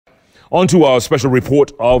On to our special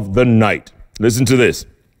report of the night. Listen to this.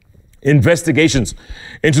 Investigations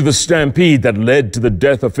into the stampede that led to the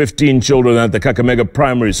death of 15 children at the Kakamega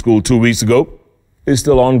primary school 2 weeks ago is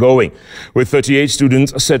still ongoing, with 38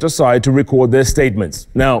 students set aside to record their statements.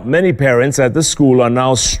 Now, many parents at the school are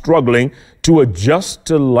now struggling to adjust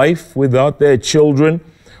to life without their children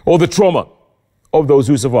or the trauma of those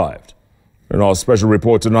who survived. In our special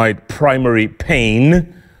report tonight, Primary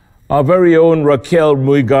Pain, our very own Raquel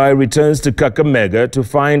Muigai returns to Kakamega to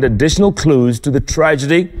find additional clues to the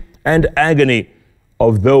tragedy and agony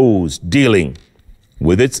of those dealing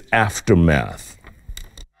with its aftermath.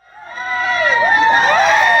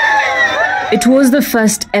 It was the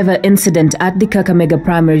first ever incident at the Kakamega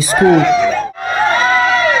primary school.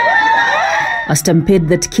 A stampede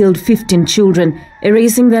that killed 15 children,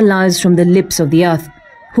 erasing their lives from the lips of the earth.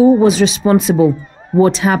 Who was responsible?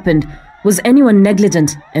 What happened? Was anyone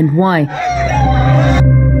negligent, and why?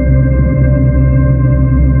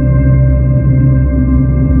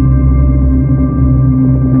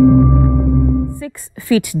 6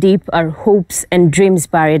 feet deep are hopes and dreams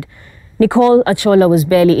buried. Nicole Achola was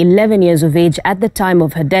barely 11 years of age at the time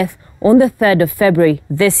of her death on the 3rd of February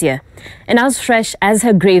this year. And as fresh as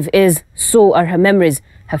her grave is, so are her memories.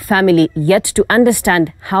 Her family yet to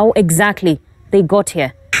understand how exactly they got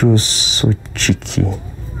here. She was so cheeky,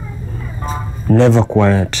 never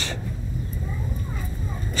quiet.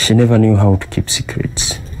 She never knew how to keep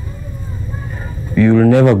secrets. You will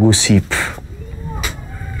never gossip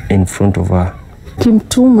in front of her.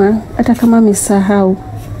 Kimtuma hata kama amesahau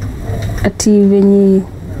ati venye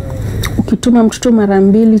ukituma mtoto mara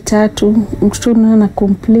 2 3 mtoto na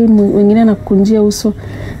complain wengine anakunjia uso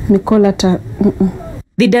Nicole ata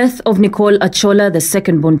The death of Nicole Achola, the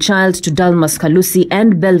second-born child to Dalmas Kalusi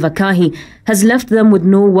and Belva Kahi, has left them with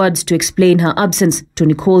no words to explain her absence to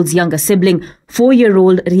Nicole's younger sibling,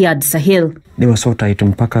 4-year-old Riyad Sahil. They were so tight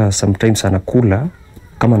mpaka sometimes anakula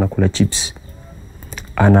kama anakula chips.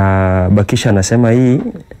 Anabakisha anasema hii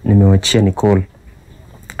nimewachia Nicole.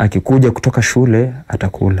 Akikuja kutoka shule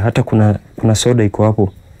atakula. Hata kuna soda iko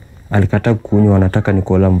hapo. Alikataa kunywa, anataka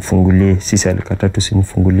Nicole amfungulie. Sisi alikataa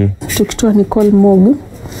tusimfungulie. Tukitoa Nicole mogu,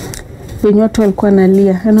 wenye watu walikuwa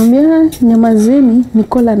analia. Anamwambia nyamazeni,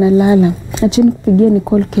 Nicole analala. Acheni kupigia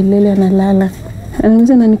Nicole kelele, analala.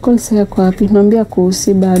 Ananiuliza na Nicole sasa kwa wapi? Namwambia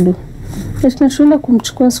kuhusi bado. Tunashule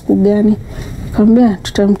kumchukua siku gani? Akamwambia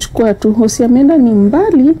tutamchukua tu. Usiameenda ni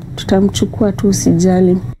mbali, tutamchukua tu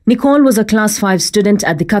usijali. Nicole was a class 5 student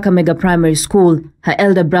at the Kakamega primary school, her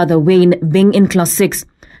elder brother Wayne being in class 6.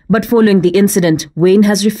 But following the incident, Wayne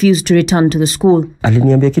has refused to return to the school.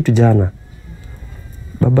 Aliniambia kitu jana.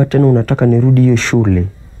 Baba, tena unataka nirudi hiyo shule?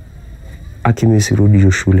 Akimi sirudi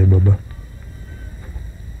hiyo shule baba.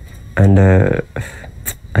 And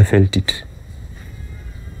I felt it.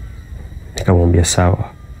 Nikamwambia sawa.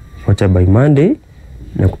 Wacha by Monday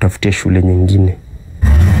na kutafutia shule nyingine.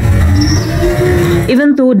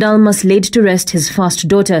 Even though Dalmas laid to rest his first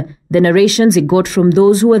daughter, the narrations he got from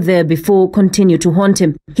those who were there before continue to haunt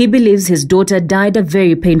him. He believes his daughter died a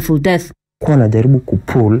very painful death. Kwa anajaribu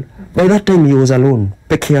kupull. By that time he was alone,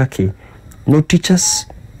 peke yake. No teachers,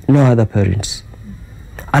 no other parents.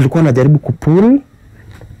 Alikuwa anajaribu kupull,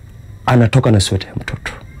 anatoka na sweta ya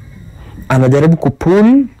mtoto. Anajaribu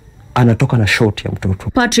kupull, anatoka na short ya mtoto.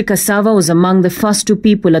 Patrick Asava was among the first 2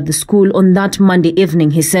 people at the school on that Monday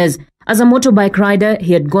evening, he says. As a motorbike rider,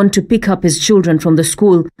 he had gone to pick up his children from the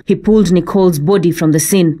school. He pulled Nicole's body from the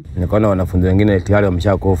scene. Nikaona wanafunzi wengine tayari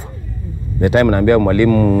wameshakufa. The time naambia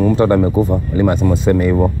mwalimu mtoto amekufa, mwalimu asema useme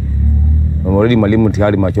hivyo. Already mwalimu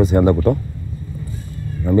tayari machozi yanaanza kutoka.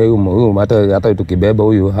 Naambia huyu hata tukibeba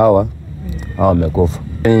huyu hawa wamekufa.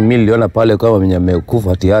 Mimi niliona pale kama mwenye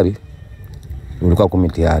amekufa tayari. Ulikuwa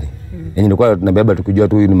tayari. Nilikuwa tunabeba tukijua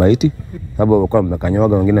tu huyu ni maiti. Sababu walikuwa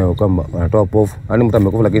mnakanyaga wengine walikuwa wanatoa pofu. Yaani mtu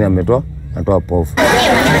amekufa lakini anatoa pofu.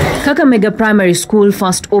 Kakamega Primary School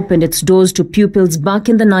first opened its doors to pupils back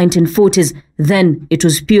in the 1940s. Then it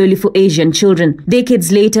was purely for Asian children.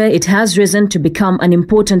 Decades later, it has risen to become an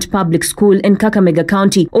important public school in Kakamega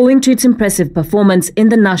County owing to its impressive performance in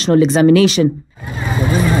the national examination.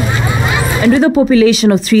 And with a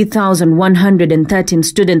population of 3,113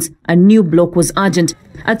 students, a new block was urgent.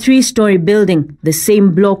 A 3-story building, the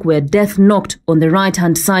same block where death knocked on the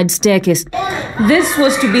right-hand side staircase. This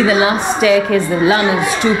was to be the last staircase the learners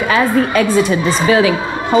took as they exited this building.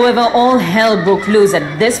 However, all hell broke loose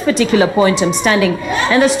at this particular point I'm standing,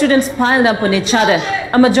 and the students piled up on each other,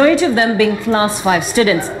 a majority of them being class 5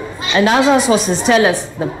 students. And as our sources tell us,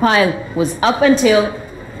 the pile was up until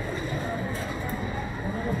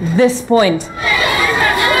this point.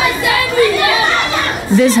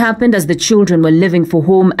 This happened as the children were leaving for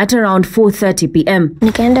home at around 4:30 p.m.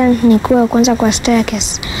 Nikaenda nikuwa kwanza kwa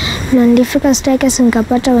staircase. Na nilifika staircase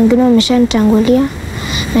nikapata wengine wameshanitangulia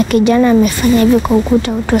na kijana amefanya hivi kwa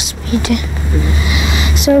ukuta utospite.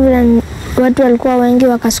 So vile watu walikuwa wengi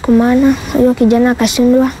wakasukumana, huyo kijana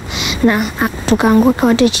akashindwa na tukaanguka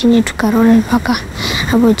wote chini tukarola mpaka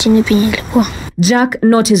hapo chini penye ilikuwa. Jack,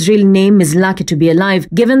 not his real name, is lucky to be alive,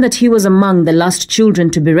 given that he was among the last children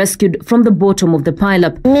to be rescued from the bottom of the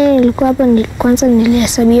pile-up. Mimi nilikuwa hapo kwanza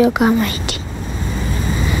nilihesabiwa kama maiti.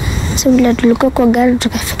 So vile tulikuwa kwa gari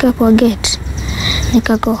tukafika kwa gate,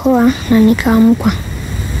 nikakohoa na nikaamka.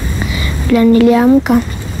 Bila niliamka,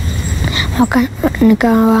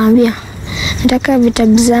 nikawaambia nataka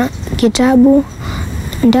kitabu,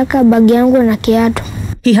 nataka bagi yangu na kiatu.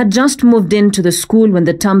 He had just moved into the school when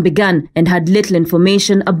the term began and had little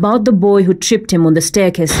information about the boy who tripped him on the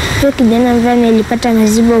staircase. Huyo kijana ambaye nilipata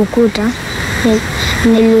meziba ukuta,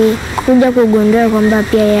 nilikuja kugundua kwamba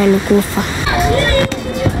pia yeye alikufa.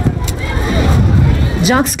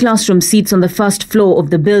 Jack's classroom seats on the first floor of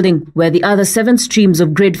the building, where the other 7 streams of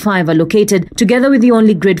grade 5 are located, together with the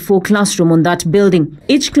only grade 4 classroom on that building.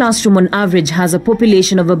 Each classroom on average has a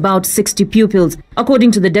population of about 60 pupils.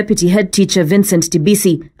 According to the deputy head teacher Vincent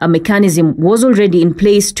Tibisi, a mechanism was already in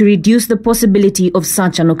place to reduce the possibility of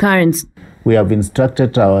such an occurrence. We have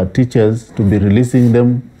instructed our teachers to be releasing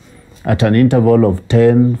them at an interval of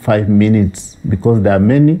 5 minutes, because there are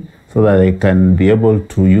many, so that they can be able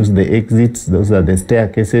to use the exits, those are the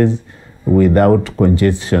staircases, without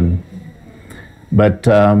congestion. But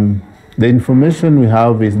the information we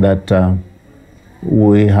have is that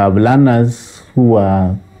we have learners who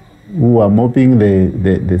are mopping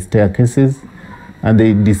the staircases, and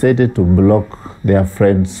they decided to block their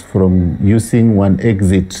friends from using one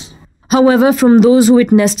exit. However, from those who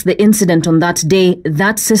witnessed the incident on that day,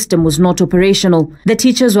 that system was not operational. The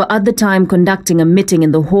teachers were at the time conducting a meeting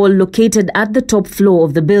in the hall located at the top floor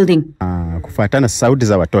of the building. Kufuatana sauti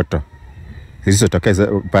za watoto zilizotokea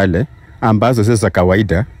pale ambazo sasa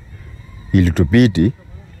kawaida, ilitubidi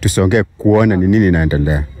tusonge kuona ni nini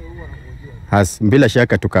inaendelea. Bila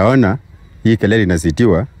shaka tukaona hii kelele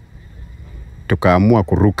inazidiwa, tukaamua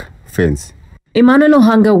kuruka fence. Emmanuel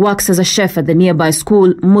Ohanga works as a chef at the nearby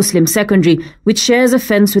school, Muslim Secondary, which shares a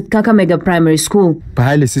fence with Kakamega Primary School.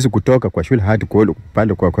 Pahali sisi kutoka kwa shule hadi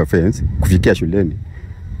pale kwa fence kufikia shuleni,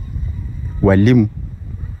 walimu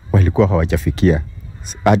walikuwa hawajafikia.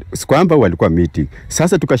 Kwamba walikuwa meeting.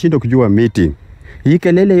 Sasa tukashindwa kujua meeting. Hii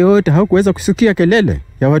kelele yote hakuweza kusikia kelele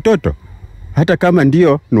ya watoto. Hata kama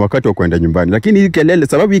ndio ni wakati wa kwenda nyumbani. Lakini hii kelele,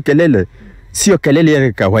 sababu hii kelele sio kelele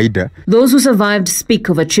ya kawaida. Those who survived speak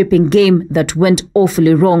of a tripping game that went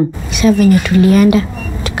awfully wrong. Sasa venye tulienda,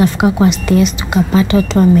 tukafika kwa stairs, tukapata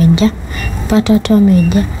watu wamejaa.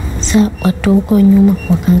 Sasa watu huko nyuma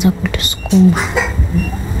wakaanza kutusukuma.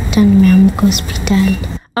 Hata nimeamka hospitali.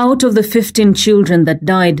 Out of the 15 children that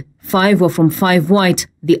died, 5 were from 5 white.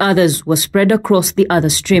 The others were spread across the other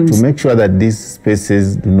streams. To make sure that these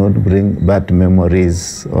spaces do not bring bad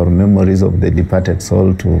memories or memories of the departed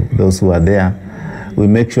soul to those who are there, we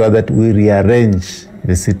make sure that we rearrange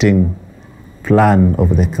the sitting plan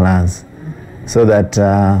of the class so that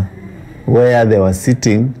where they were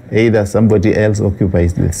sitting, either somebody else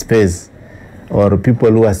occupies the space or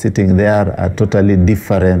people who are sitting there are totally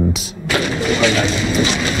different.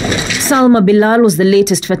 Salma Bilal was the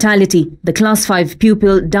latest fatality. The class 5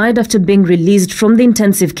 pupil died after being released from the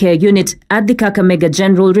intensive care unit at the Kakamega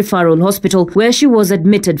General Referral Hospital, where she was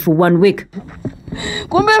admitted for 1 week.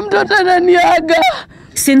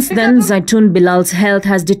 Since then, Zaitun Bilal's health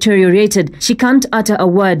has deteriorated. She can't utter a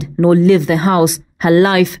word nor leave the house. Her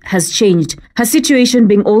life has changed. Her situation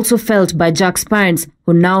being also felt by Jack's parents,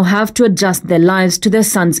 who now have to adjust their lives to their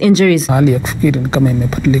son's injuries. Hali ya kufikiri ni kama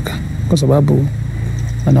imebadilika kwa sababu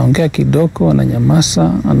anaongea kidogo,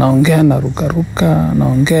 ananyamaza, anaongea anarukaruka,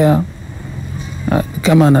 anaongea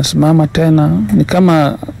kama anasimama tena, ni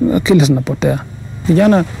kama akili zinapotea.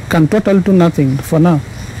 Kijana can totally do nothing for now.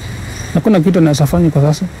 Hakuna kitu anachofanya kwa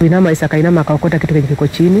sasa. Inama isakainama akaokota kitu kiko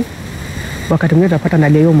chini. Wakati mwingine tunapata na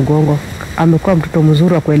leo mgongo. Amekuwa mtoto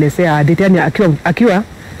mzuri wa kuelezea hadithi, yani akiwa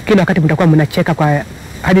kila wakati mtakuwa mnacheka kwa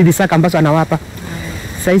hadithi zake ambazo anawapa.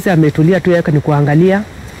 Sasa ametulia tu, yake ni kuangalia,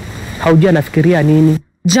 haujui anafikiria nini.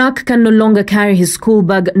 Jack can no longer carry his school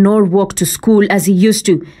bag nor walk to school as he used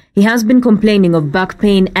to. He has been complaining of back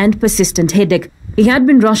pain and persistent headache. He had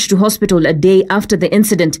been rushed to hospital a day after the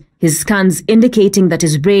incident, his scans indicating that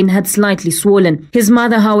his brain had slightly swollen. His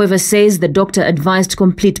mother, however, says the doctor advised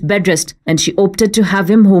complete bed rest, and she opted to have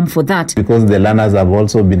him home for that. Because the learners have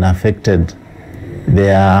also been affected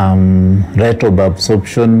Their rate of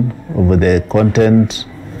absorption of the content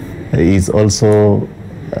is also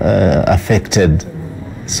affected.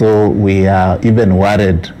 So we are even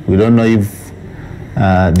worried. We don't know if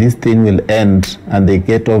this thing will end and they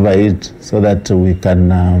get over it so that we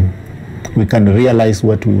can realize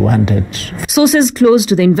what we wanted. Sources close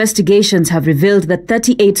to the investigations have revealed that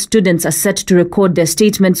 38 students are set to record their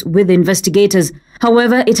statements with the investigators.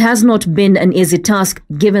 However, it has not been an easy task,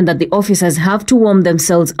 given that the officers have to warm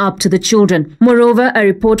themselves up to the children. Moreover, a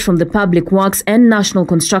report from the Public Works and National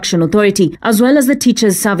Construction Authority, as well as the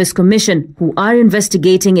Teachers Service Commission, who are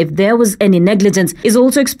investigating if there was any negligence, is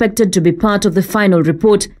also expected to be part of the final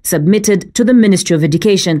report submitted to the Ministry of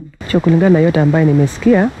Education. Kulingana na yote ambaye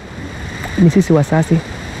nimesikia, ni sisi wasasi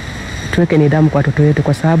tuweke nidhamu kwa watoto wetu,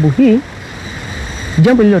 kwa sababu hii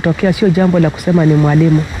jambo lililotokea sio jambo la kusema ni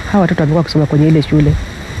mwalimu. Hawa watoto wamekuwa kusoma kwenye ile shule.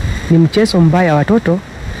 Ni mchezo mbaya wa watoto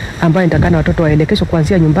ambaye nitakana watoto waelekeshwe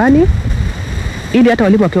kuanzia nyumbani, ili hata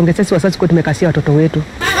walimu wakiongezea sisi wasasi kwa tumekasia watoto wetu.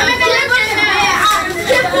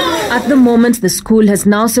 At the moment, the school has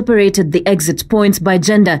now separated the exit points by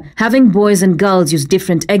gender, having boys and girls use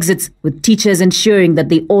different exits, with teachers ensuring that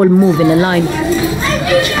they all move in a line.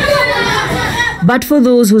 But for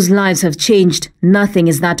those whose lives have changed, nothing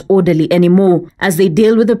is that orderly anymore, as they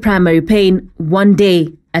deal with the primary pain one day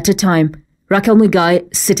at a time. Raquel Muigai,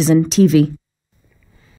 Citizen TV.